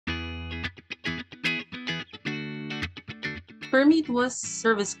For me, it was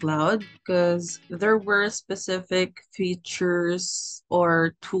Service Cloud because there were specific features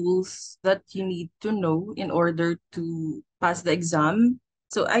or tools that you need to know in order to pass the exam.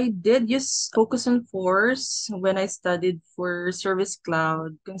 So I did use Focus on Force when I studied for Service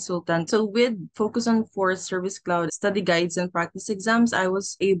Cloud consultant. So with Focus on Force Service Cloud study guides and practice exams, I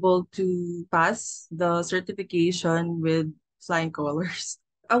was able to pass the certification with flying colors.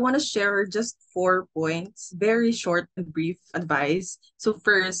 I want to share just 4 points, very short and brief advice. So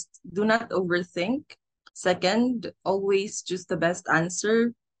first, do not overthink. Second, always choose the best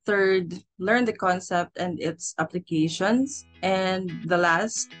answer. Third, learn the concept and its applications. And the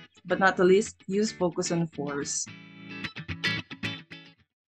last, but not the least, use Focus on Force.